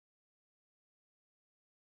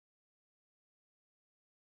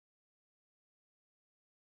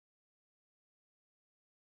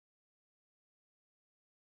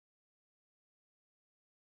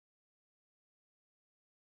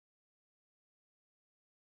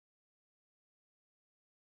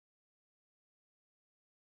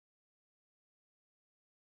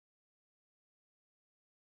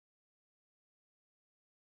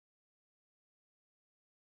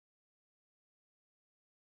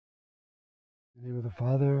In the name of the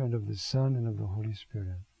Father, and of the Son, and of the Holy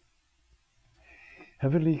Spirit.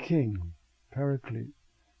 Heavenly King, Paraclete,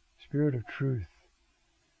 Spirit of truth,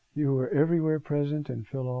 you who are everywhere present and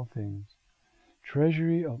fill all things,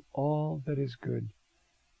 treasury of all that is good,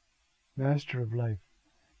 Master of life,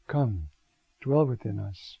 come, dwell within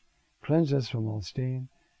us, cleanse us from all stain,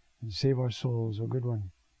 and save our souls, O good one.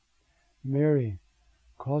 Mary,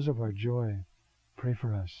 cause of our joy, pray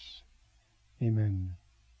for us. Amen.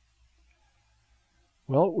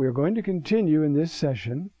 Well, we're going to continue in this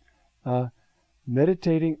session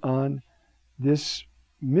meditating on this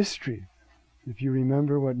mystery. If you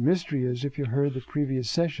remember what mystery is, if you heard the previous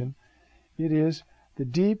session, it is the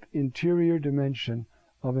deep interior dimension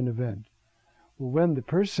of an event. Well, when the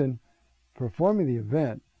person performing the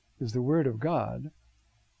event is the Word of God,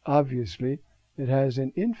 obviously it has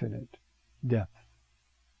an infinite depth.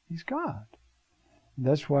 He's God. And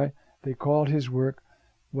that's why they called his work,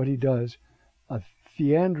 what he does, a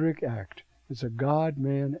theandric act. It's a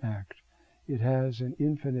God-man act. It has an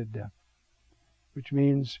infinite depth, which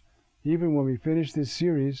means even when we finish this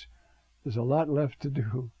series, there's a lot left to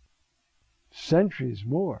do. Centuries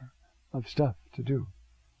more of stuff to do.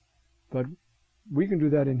 But we can do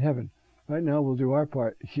that in heaven. Right now we'll do our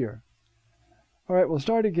part here. All right, we'll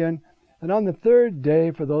start again. And on the third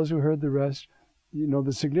day, for those who heard the rest, you know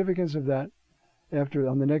the significance of that.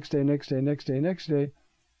 On the next day,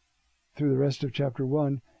 through the rest of chapter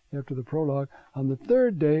 1, after the prologue, on the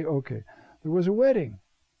third day, there was a wedding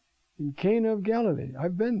in Cana of Galilee.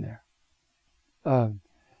 I've been there.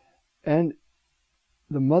 And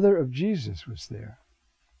the mother of Jesus was there.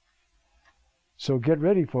 So get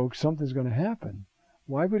ready, folks. Something's going to happen.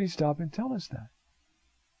 Why would he stop and tell us that?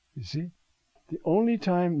 You see? The only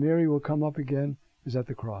time Mary will come up again is at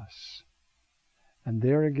the cross. And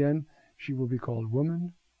there again, she will be called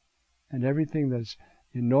woman. And everything that's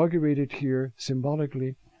inaugurated here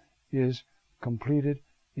symbolically is completed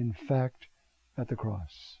in fact at the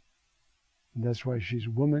cross. And that's why she's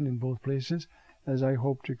woman in both places, as I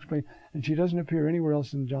hope to explain. And she doesn't appear anywhere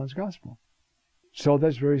else in John's Gospel. So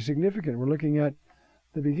that's very significant. We're looking at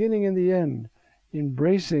the beginning and the end,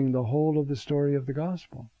 embracing the whole of the story of the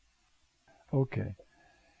Gospel. Okay.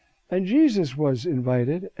 And Jesus was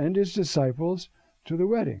invited, and his disciples, to the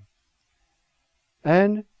wedding.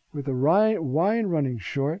 And with the wine running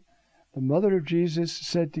short, the mother of Jesus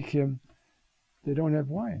said to him, they don't have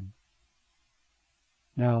wine.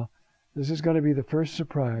 Now, this is going to be the first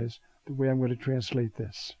surprise, the way I'm going to translate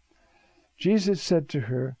this. Jesus said to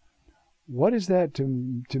her, what is that to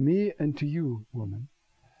me and to you, woman?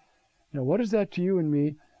 Now, what is that to you and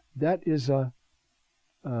me? That is a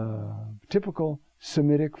typical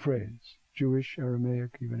Semitic phrase, Jewish,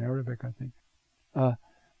 Aramaic, even Arabic, I think.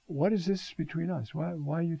 What is this between us? Why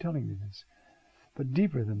are you telling me this? But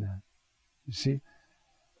deeper than that, you see.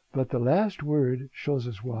 But the last word shows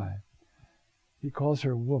us why. He calls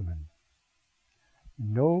her woman.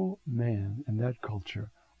 No man in that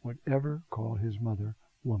culture would ever call his mother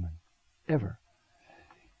woman. Ever.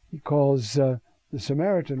 He calls the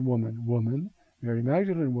Samaritan woman, woman, Mary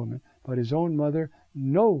Magdalene woman, but his own mother,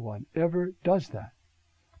 no one ever does that.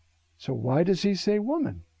 So why does he say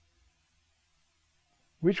woman?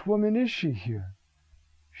 Which woman is she here?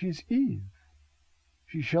 She's Eve.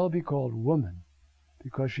 She shall be called woman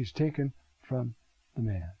because she's taken from the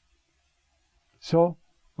man. So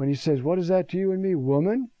when he says, what is that to you and me,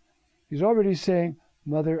 woman? He's already saying,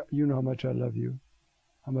 mother, you know how much I love you,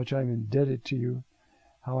 how much I'm indebted to you,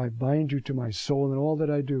 how I bind you to my soul in all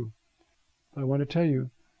that I do. But I want to tell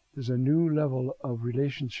you, there's a new level of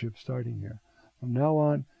relationship starting here. From now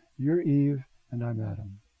on, you're Eve and I'm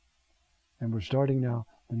Adam. And we're starting now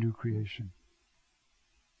the new creation.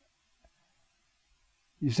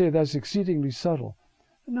 You say that's exceedingly subtle.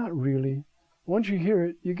 Not really. Once you hear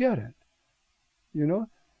it, you get it. You know?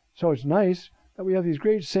 So it's nice that we have these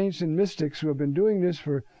great saints and mystics who have been doing this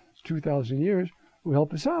for 2,000 years who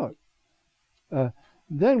help us out.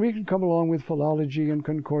 Then we can come along with philology and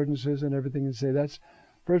concordances and everything and say that's,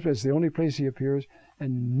 first it's the only place he appears,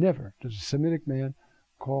 and never does a Semitic man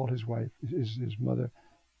call his wife, his mother,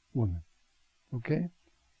 woman. Okay?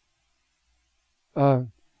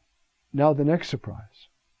 Now the next surprise.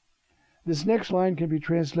 This next line can be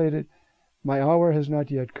translated, my hour has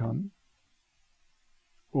not yet come,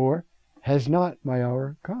 or has not my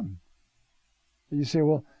hour come? And you say,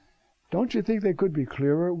 well, don't you think they could be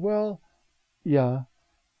clearer? Well, yeah,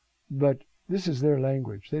 but this is their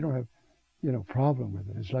language. They don't have, problem with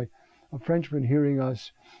it. It's like a Frenchman hearing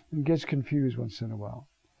us and gets confused once in a while.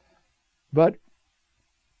 But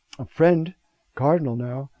a friend, Cardinal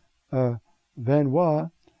now, Vanois,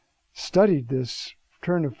 studied this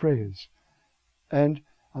turn of phrase. And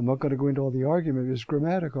I'm not going to go into all the argument, it's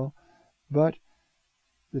grammatical, but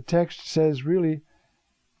the text says really,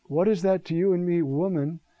 what is that to you and me,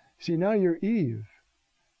 woman? See, now you're Eve.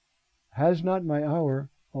 Has not my hour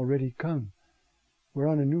already come? We're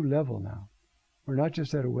on a new level now. We're not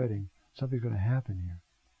just at a wedding. Something's going to happen here.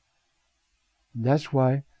 And that's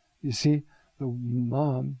why, you see, the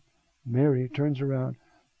mom, Mary, turns around,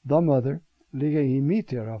 the mother, to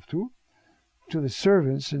the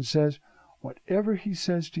servants and says, whatever he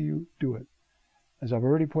says to you, do it. As I've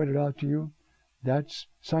already pointed out to you, that's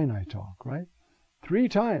Sinai talk, right? 3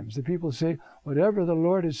 times the people say, whatever the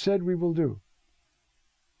Lord has said, we will do.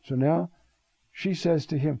 So now she says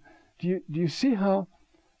to him, do you see how,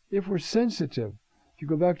 if we're sensitive, if you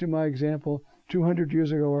go back to my example, 200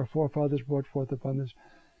 years ago our forefathers brought forth upon this,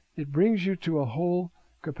 it brings you to a whole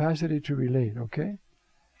capacity to relate, okay?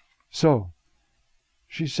 So,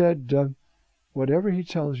 she said, whatever he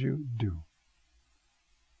tells you, do.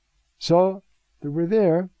 So, there were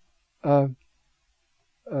there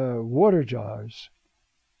water jars,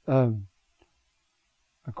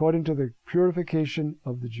 according to the purification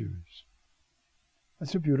of the Jews.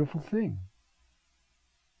 That's a beautiful thing,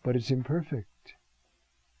 but it's imperfect.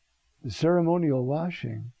 The ceremonial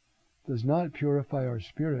washing does not purify our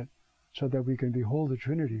spirit so that we can behold the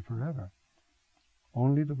Trinity forever.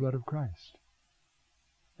 Only the blood of Christ.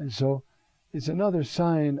 And so it's another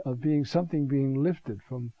sign of something being lifted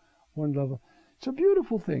from one level. It's a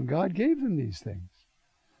beautiful thing. God gave them these things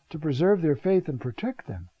to preserve their faith and protect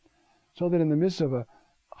them, so that in the midst of a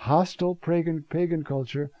hostile pagan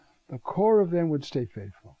culture, the core of them would stay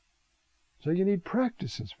faithful. So you need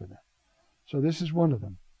practices for that. So this is one of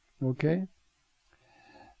them. Okay?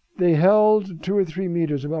 They held 2 or 3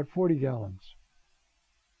 meters, about 40 gallons.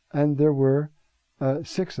 And there were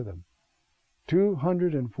 6 of them.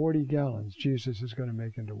 240 gallons Jesus is going to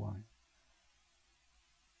make into wine.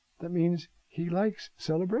 That means he likes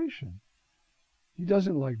celebration. He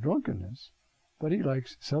doesn't like drunkenness, but he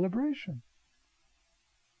likes celebration.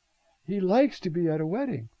 He likes to be at a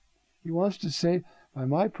wedding. He wants to say, by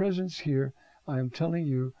my presence here, I am telling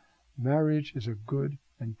you, marriage is a good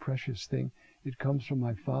and precious thing. It comes from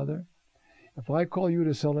my Father. If I call you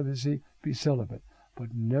to celibacy, be celibate,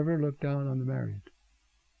 but never look down on the married.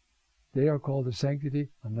 They are called to sanctity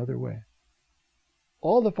another way.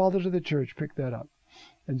 All the fathers of the church pick that up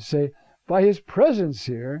and say, by his presence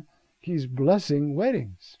here, he's blessing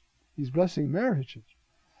weddings. He's blessing marriages.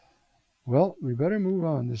 Well, we better move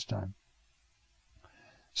on this time.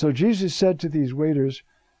 So Jesus said to these waiters,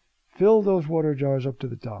 fill those water jars up to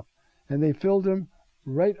the top. And they filled them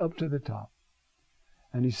right up to the top.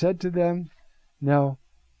 And he said to them, now,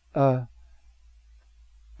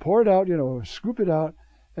 pour it out, scoop it out,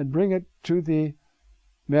 and bring it to the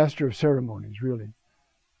master of ceremonies, really.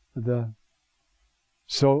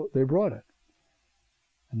 So they brought it.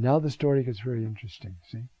 And now the story gets very interesting,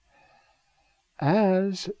 see?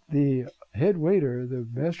 As the head waiter, the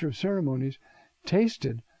master of ceremonies,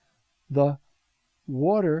 tasted the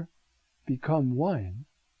water become wine.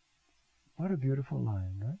 What a beautiful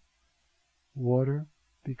line, right? Water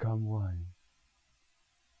become wine.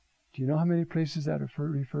 Do you know how many places that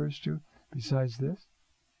refers to besides this?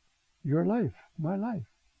 Your life, my life.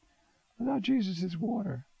 Without Jesus, it's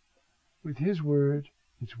water. With his word,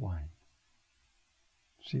 it's wine.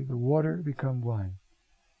 See, the water become wine.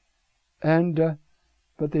 And,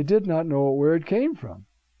 but they did not know where it came from.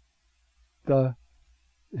 The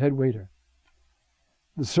head waiter.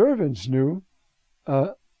 The servants knew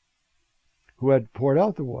who had poured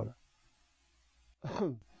out the water.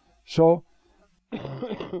 So,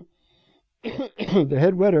 the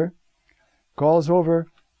head waiter calls over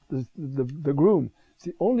the groom. It's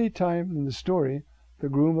the only time in the story the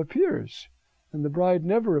groom appears, and the bride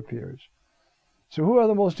never appears. So who are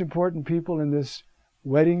the most important people in this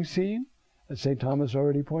wedding scene? As St. Thomas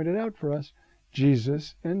already pointed out for us,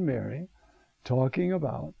 Jesus and Mary, talking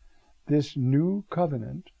about this new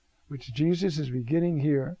covenant, which Jesus is beginning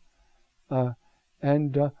here,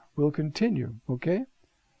 and will continue, okay?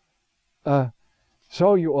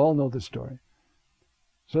 So you all know the story.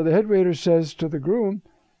 So the head waiter says to the groom,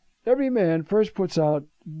 every man first puts out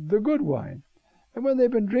the good wine, and when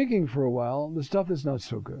they've been drinking for a while, the stuff that's not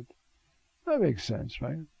so good. That makes sense,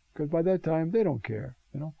 right? Because by that time, they don't care,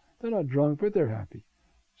 They're not drunk, but they're happy.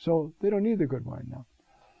 So they don't need the good wine now.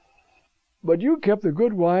 But you kept the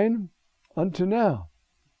good wine unto now.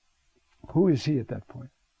 Who is he at that point?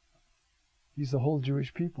 He's the whole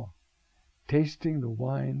Jewish people, tasting the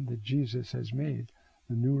wine that Jesus has made,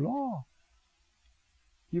 the new law.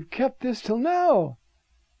 You've kept this till now.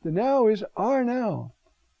 The now is our now.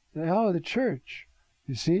 The now of the church.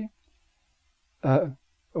 You see?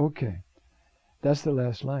 Okay, that's the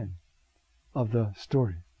last line of the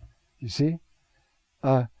story. You see?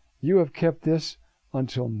 You have kept this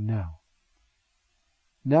until now.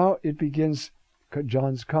 Now it begins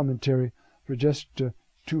John's commentary for just 2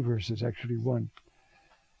 verses, actually 1.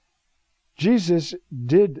 Jesus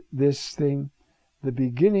did this thing, the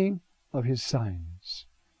beginning of his signs.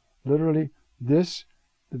 Literally, this,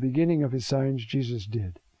 the beginning of his signs, Jesus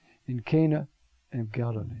did in Cana and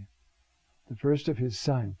Galilee. The first of his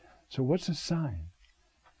signs. So what's a sign?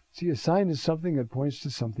 See, a sign is something that points to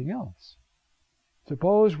something else.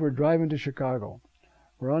 Suppose we're driving to Chicago.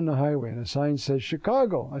 We're on the highway and a sign says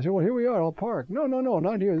Chicago. I say, well, here we are, I'll park. No,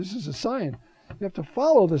 not here. This is a sign. You have to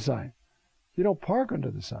follow the sign. You don't park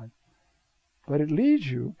under the sign. But it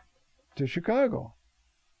leads you to Chicago.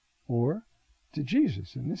 Or to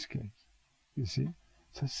Jesus in this case. You see?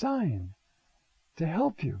 It's a sign to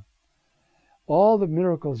help you. All the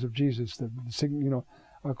miracles of Jesus that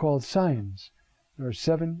are called signs. There are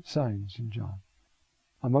 7 signs in John.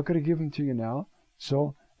 I'm not going to give them to you now.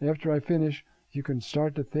 So after I finish, you can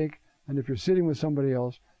start to think, and if you're sitting with somebody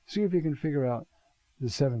else, see if you can figure out the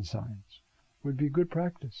 7 signs. Would be good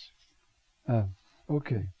practice.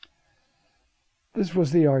 Okay. This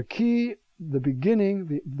was the archee, the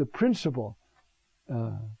beginning, the principle.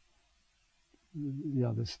 The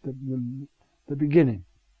beginning.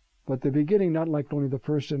 But the beginning, not like only the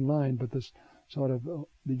first in line, but this sort of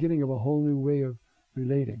beginning of a whole new way of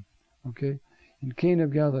relating. Okay? In Cana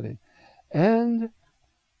of Galilee. And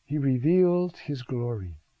he revealed his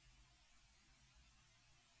glory.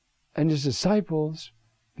 And his disciples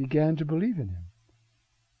began to believe in him.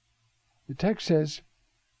 The text says,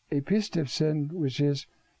 epistepsen, which is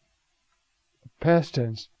past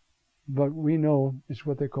tense, but we know it's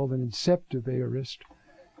what they call an inceptive aorist.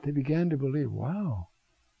 They began to believe, wow,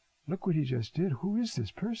 look what he just did. Who is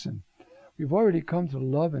this person? We've already come to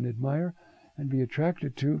love and admire and be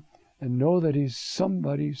attracted to and know that he's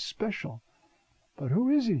somebody special. But who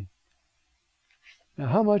is he? Now,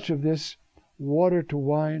 how much of this water to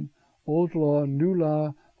wine, old law, new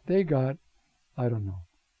law, they got, I don't know.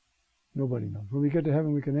 Nobody knows. When we get to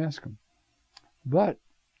heaven, we can ask him. But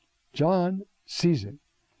John sees it.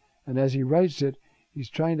 And as he writes it, he's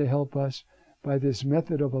trying to help us by this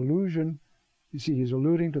method of allusion. You see, he's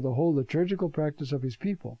alluding to the whole liturgical practice of his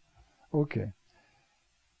people. Okay.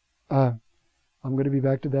 I'm going to be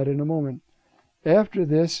back to that in a moment. After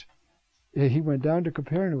this, he went down to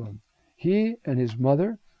Capernaum. He and his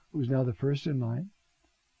mother, who's now the first in line,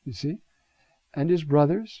 you see, and his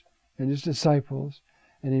brothers and his disciples,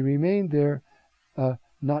 and he remained there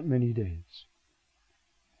not many days.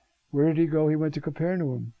 Where did he go? He went to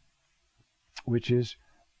Capernaum, which is,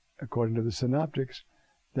 according to the synoptics,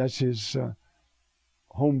 that's his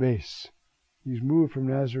home base. He's moved from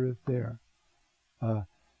Nazareth there.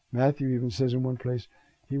 Matthew even says in one place,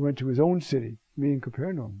 he went to his own city, meaning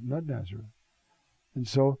Capernaum, not Nazareth. And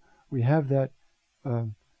so we have that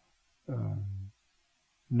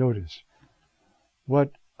notice.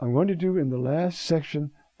 What I'm going to do in the last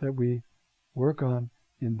section that we work on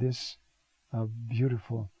in this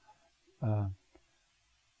beautiful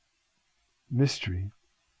mystery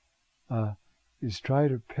is try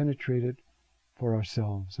to penetrate it for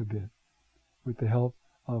ourselves a bit with the help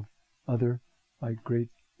of other like great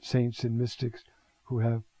saints and mystics who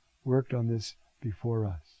have worked on this before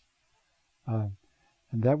us.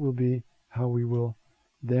 And that will be how we will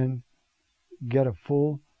then get a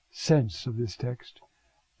full sense of this text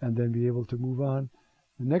and then be able to move on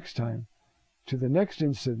the next time to the next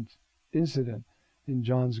incident in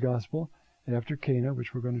John's Gospel after Cana,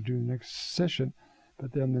 which we're going to do in the next session.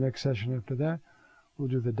 But then the next session after that, we'll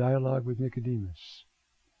do the dialogue with Nicodemus.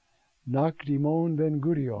 Nakdimon ben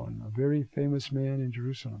Gurion, a very famous man in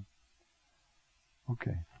Jerusalem.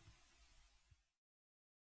 Okay.